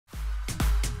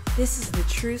This is the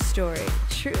true story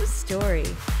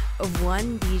of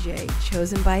one DJ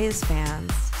chosen by his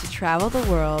fans to travel the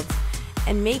world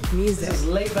and make music. This is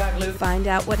Laidback Luke. Find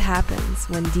out what happens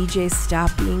when DJs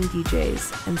stop being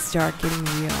DJs and start getting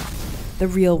real. The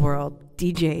Real World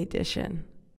DJ Edition.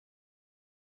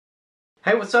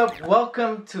 Hey, what's up?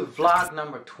 Welcome to vlog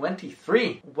number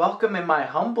 23. Welcome in my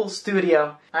humble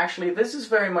studio. Actually, this is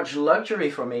very much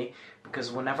luxury for me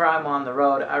because whenever I'm on the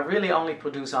road, I really only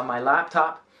produce on my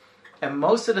laptop. And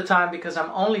most of the time, because I'm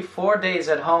only 4 days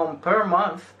at home per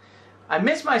month, I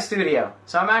miss my studio.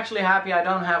 So I'm actually happy I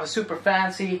don't have a super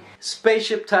fancy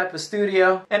spaceship type of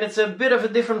studio. And it's a bit of a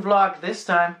different vlog this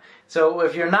time. So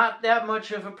if you're not that much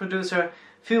of a producer,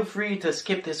 feel free to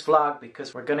skip this vlog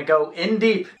because we're gonna go in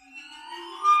deep.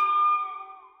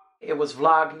 It was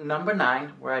vlog number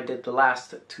 9 where I did the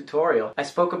last tutorial. I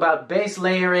spoke about bass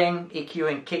layering,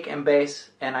 EQing kick and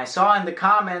bass, and I saw in the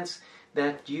comments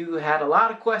that you had a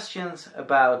lot of questions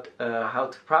about how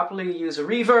to properly use a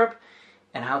reverb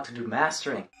and how to do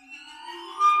mastering.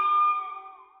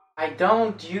 I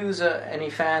don't use any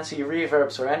fancy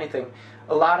reverbs or anything.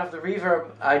 A lot of the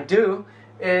reverb I do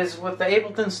is with the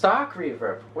Ableton stock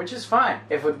reverb, which is fine.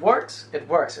 If it works,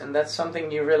 and that's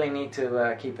something you really need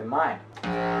to keep in mind.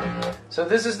 So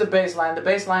this is the bass line. The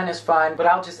bass line is fine, but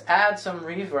I'll just add some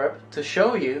reverb to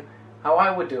show you how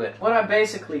I would do it. What I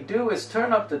basically do is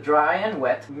turn up the dry and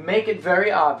wet, make it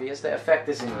very obvious the effect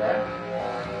is in there,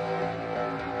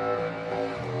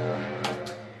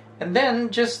 and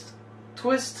then just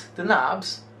twist the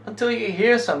knobs until you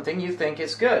hear something you think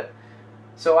is good.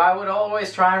 So I would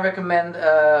always try and recommend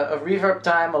a reverb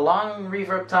time, a long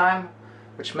reverb time,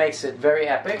 which makes it very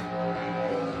epic.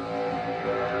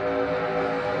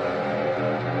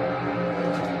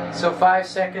 So 5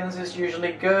 seconds is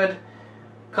usually good.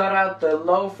 Cut out the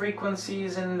low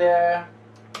frequencies in there.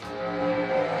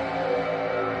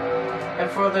 And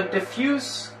for the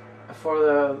diffuse, for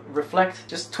the reflect,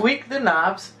 just tweak the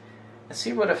knobs and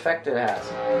see what effect it has.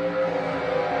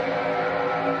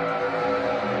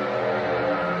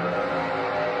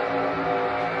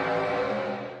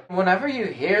 Whenever you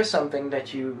hear something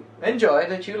that you enjoy,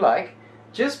 that you like,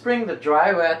 just bring the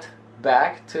dry wet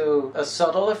back to a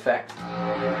subtle effect.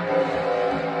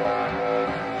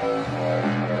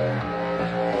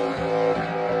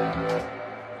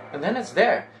 And then it's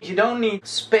there. You don't need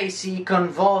spacey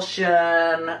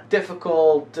convulsion,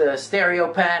 difficult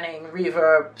stereo panning,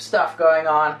 reverb stuff going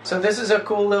on. So this is a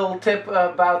cool little tip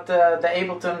about the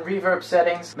Ableton reverb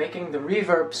settings, making the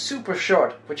reverb super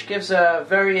short, which gives a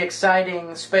very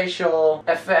exciting spatial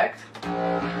effect.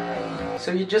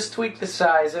 So you just tweak the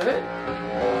size of it.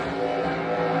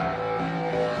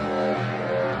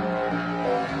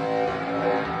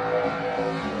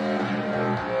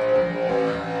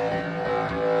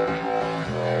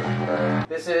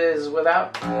 This is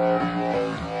without,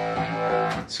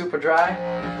 super dry.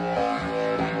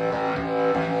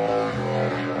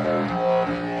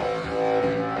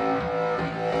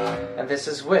 And this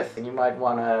is with, and you might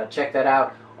want to check that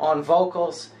out on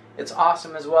vocals. It's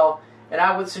awesome as well. And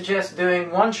I would suggest doing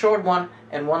one short one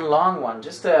and one long one,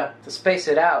 just to space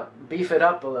it out, beef it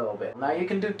up a little bit. Now you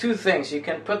can do two things. You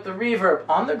can put the reverb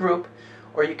on the group,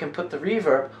 or you can put the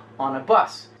reverb on a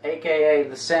bus, aka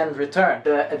the send return.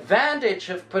 The advantage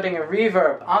of putting a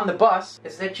reverb on the bus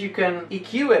is that you can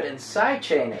EQ it and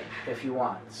sidechain it if you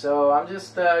want. So I'm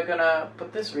just gonna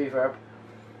put this reverb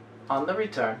on the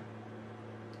return.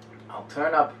 I'll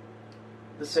turn up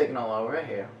the signal over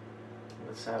here.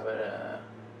 Let's have it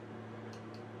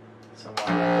somewhat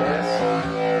like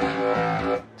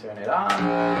this. Turn it on.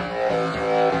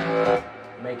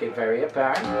 Make it very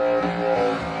apparent.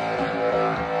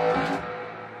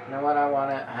 You know what, I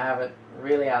want to have it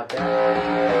really out there.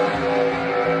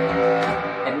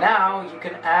 And now you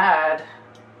can add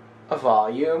a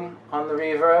volume on the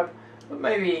reverb, but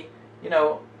maybe, you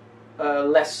know,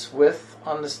 less width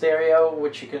on the stereo,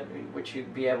 which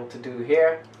you'd be able to do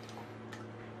here.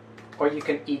 Or you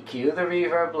can EQ the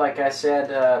reverb, like I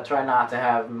said, try not to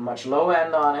have much low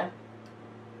end on it.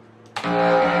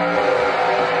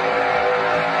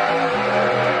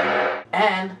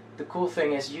 And the cool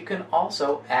thing is you can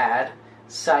also add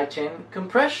sidechain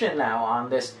compression now on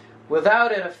this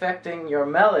without it affecting your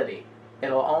melody.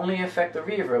 It'll only affect the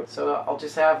reverb. So I'll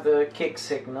just have the kick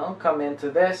signal come into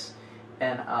this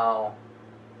and I'll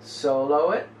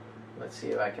solo it. Let's see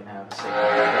if I can have a signal.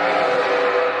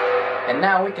 And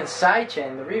now we can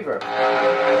sidechain the reverb.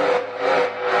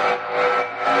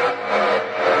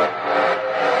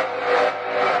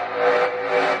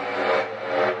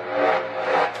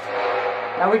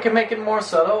 Now we can make it more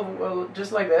subtle, well,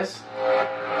 just like this.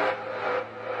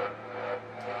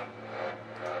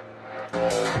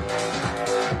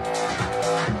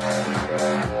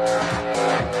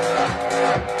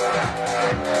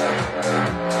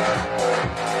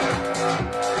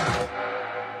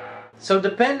 So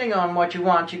depending on what you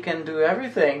want, you can do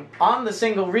everything on the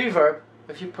single reverb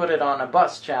if you put it on a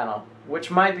bus channel, which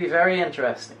might be very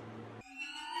interesting.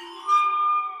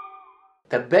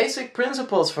 The basic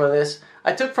principles for this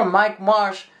I took from Mike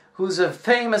Marsh, who's a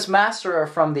famous masterer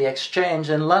from the Exchange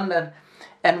in London,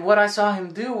 and what I saw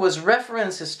him do was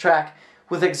reference his track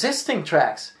with existing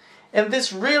tracks, and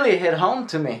this really hit home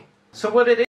to me. So what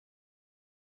it is,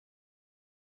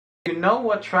 you know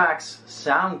what tracks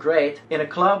sound great in a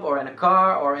club or in a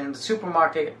car or in the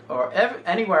supermarket or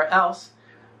anywhere else,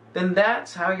 then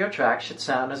that's how your track should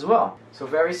sound as well. So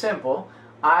very simple.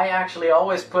 I actually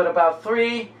always put about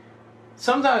 3,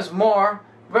 sometimes more,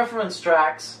 reference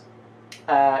tracks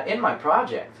in my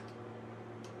project.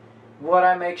 What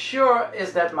I make sure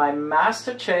is that my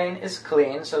master chain is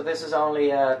clean, so this is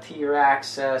only a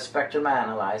T-Rax spectrum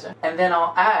analyzer. And then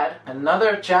I'll add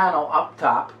another channel up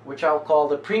top, which I'll call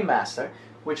the pre-master,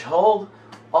 which hold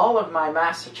all of my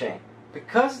master chain.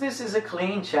 Because this is a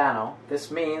clean channel,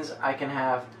 this means I can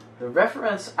have the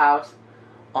reference out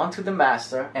onto the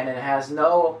master and it has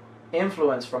no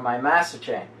influence from my master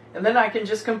chain. And then I can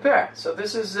just compare. So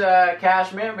this is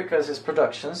Cashmere because his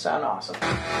productions sound awesome.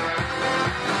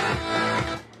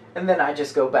 And then I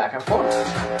just go back and forth.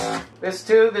 This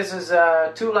too, this is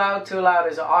Too Loud. Too Loud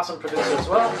is an awesome producer as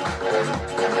well.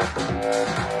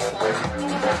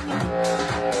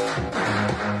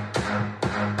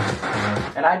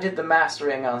 And I did the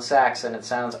mastering on sax and it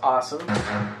sounds awesome.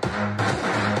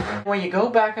 When you go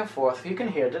back and forth, you can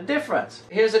hear the difference.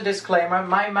 Here's a disclaimer.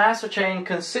 My master chain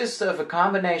consists of a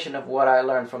combination of what I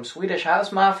learned from Swedish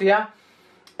House Mafia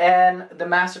and the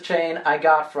master chain I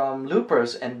got from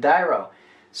Loopers and Dyro.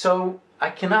 So I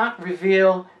cannot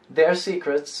reveal their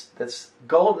secrets. That's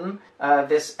golden.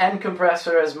 This end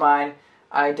compressor is mine.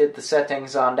 I did the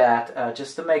settings on that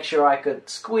just to make sure I could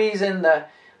squeeze in the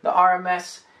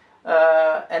RMS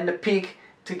and the peak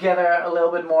together a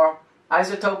little bit more.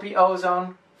 Isotopy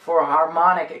ozone for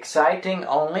harmonic exciting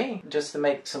only, just to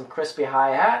make some crispy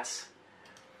hi-hats.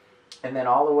 And then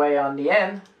all the way on the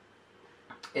end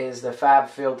is the Fab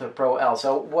Filter Pro L.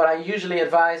 So what I usually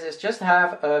advise is just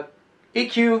have a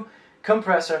EQ,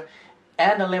 compressor,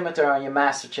 and a limiter on your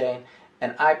master chain.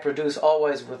 And I produce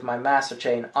always with my master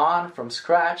chain on from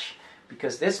scratch,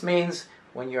 because this means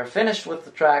when you're finished with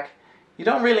the track, you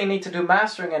don't really need to do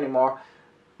mastering anymore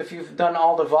if you've done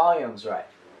all the volumes right.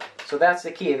 So that's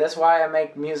the key. That's why I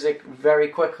make music very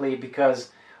quickly, because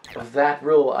of that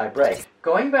rule I break.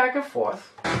 Going back and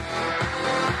forth,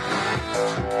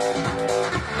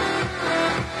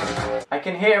 I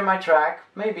can hear my track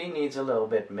maybe needs a little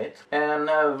bit mid and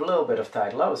a little bit of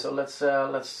tight low. So let's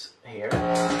hear it.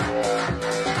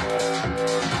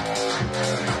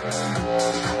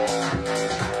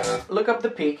 Look up the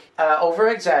peak, over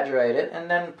exaggerate it, and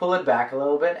then pull it back a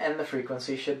little bit, and the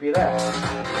frequency should be there.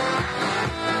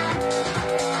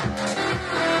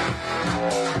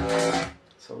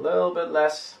 So a little bit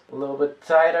less, a little bit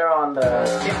tighter on the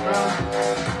kick drum.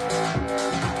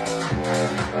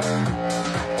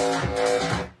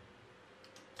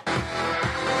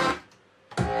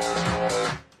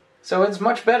 So it's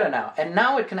much better now, and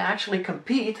now it can actually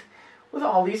compete with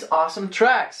all these awesome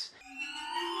tracks.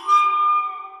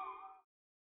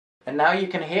 And now you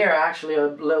can hear actually a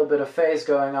little bit of phase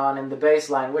going on in the bass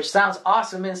line, which sounds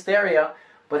awesome in stereo,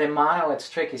 but in mono it's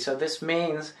tricky. So this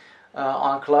means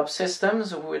on club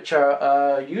systems, which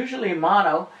are usually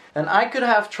mono, and I could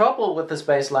have trouble with this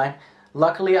bass line.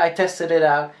 Luckily I tested it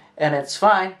out and it's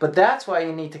fine, but that's why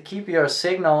you need to keep your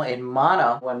signal in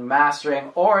mono when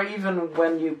mastering, or even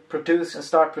when you produce and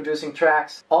start producing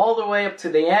tracks all the way up to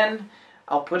the end.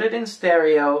 I'll put it in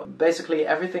stereo. Basically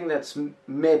everything that's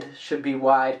mid should be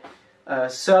wide.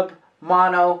 Sub,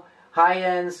 mono, high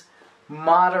ends,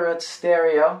 moderate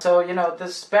stereo. So, you know, the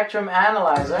spectrum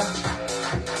analyzer,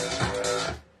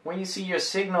 when you see your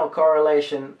signal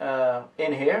correlation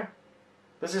in here,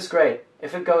 this is great.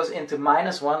 If it goes into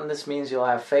 -1, this means you'll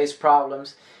have phase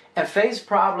problems. And phase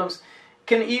problems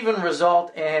can even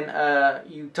result in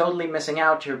you totally missing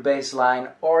out your bass line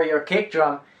or your kick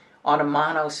drum on a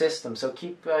mono system. So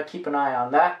keep an eye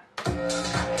on that.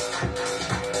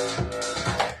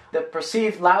 The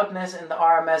perceived loudness in the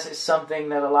RMS is something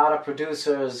that a lot of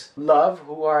producers love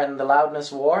who are in the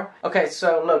loudness war. Okay,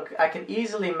 so look, I can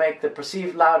easily make the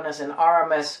perceived loudness and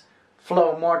RMS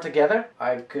flow more together.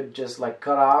 I could just like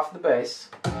cut off the bass,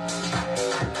 put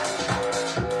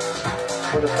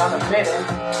a ton of mid in,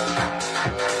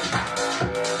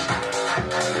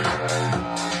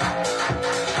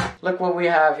 look what we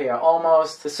have here,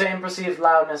 almost the same perceived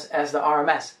loudness as the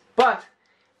RMS, but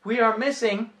we are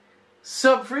missing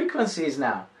sub frequencies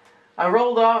now. I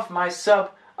rolled off my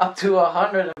sub up to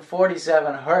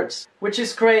 147 hertz, which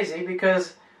is crazy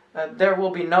because there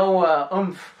will be no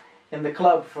oomph in the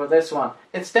club for this one.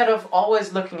 Instead of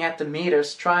always looking at the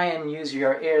meters, try and use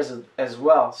your ears as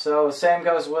well. So same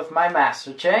goes with my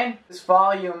master chain. This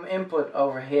volume input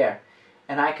over here,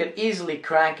 and I could easily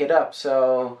crank it up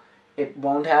so it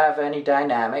won't have any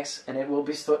dynamics and it will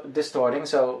be distorting.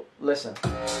 So listen.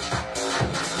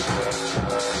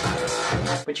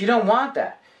 But you don't want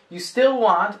that. You still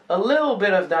want a little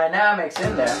bit of dynamics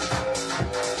in there.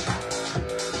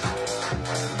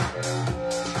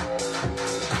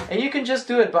 And you can just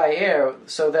do it by ear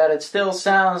so that it still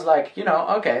sounds like, you know,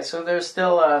 okay, so there's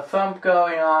still a thump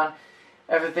going on.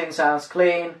 Everything sounds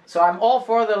clean. So I'm all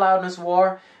for the loudness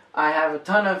war. I have a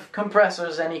ton of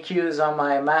compressors and EQs on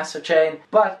my master chain,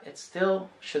 but it still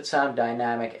should sound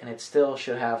dynamic and it still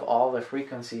should have all the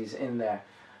frequencies in there.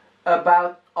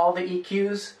 About all the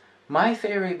EQs, my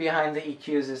theory behind the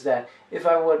EQs is that if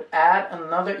I would add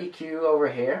another EQ over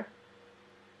here,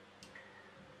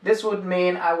 this would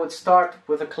mean I would start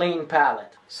with a clean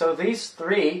palette. So these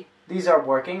three, these are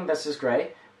working, this is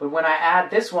great, but when I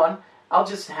add this one, I'll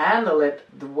just handle it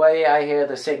the way I hear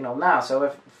the signal now. So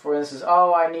if, for instance,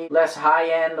 oh, I need less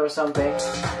high end or something,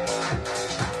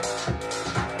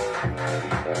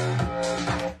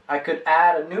 I could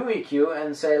add a new EQ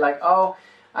and say like, oh,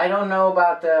 I don't know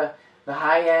about the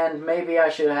high end, maybe I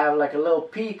should have like a little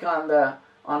peak on the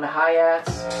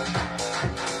hi-hats.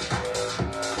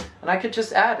 And I could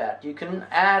just add that. You can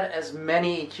add as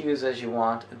many EQs as you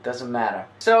want, it doesn't matter.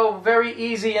 So very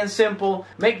easy and simple.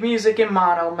 Make music in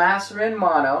mono, master in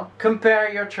mono.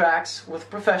 Compare your tracks with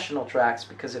professional tracks,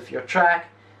 because if your track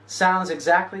sounds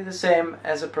exactly the same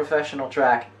as a professional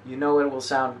track, you know it will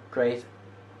sound great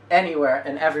anywhere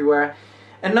and everywhere.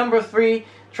 And number 3,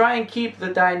 try and keep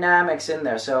the dynamics in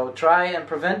there. So try and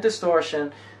prevent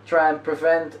distortion, try and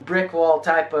prevent brick wall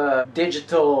type of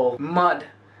digital mud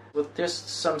with just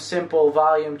some simple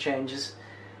volume changes,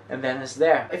 and then it's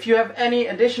there. If you have any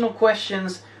additional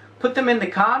questions, put them in the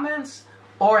comments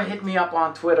or hit me up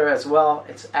on Twitter as well.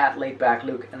 It's at Laidback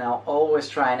Luke, and I'll always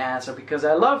try and answer because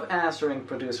I love answering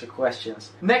producer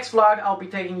questions. Next vlog, I'll be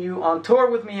taking you on tour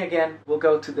with me again. We'll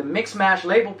go to the Mix Mash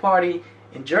label party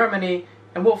in Germany,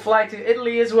 and we'll fly to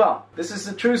Italy as well. This is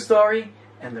the true story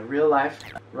and the real life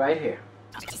right here.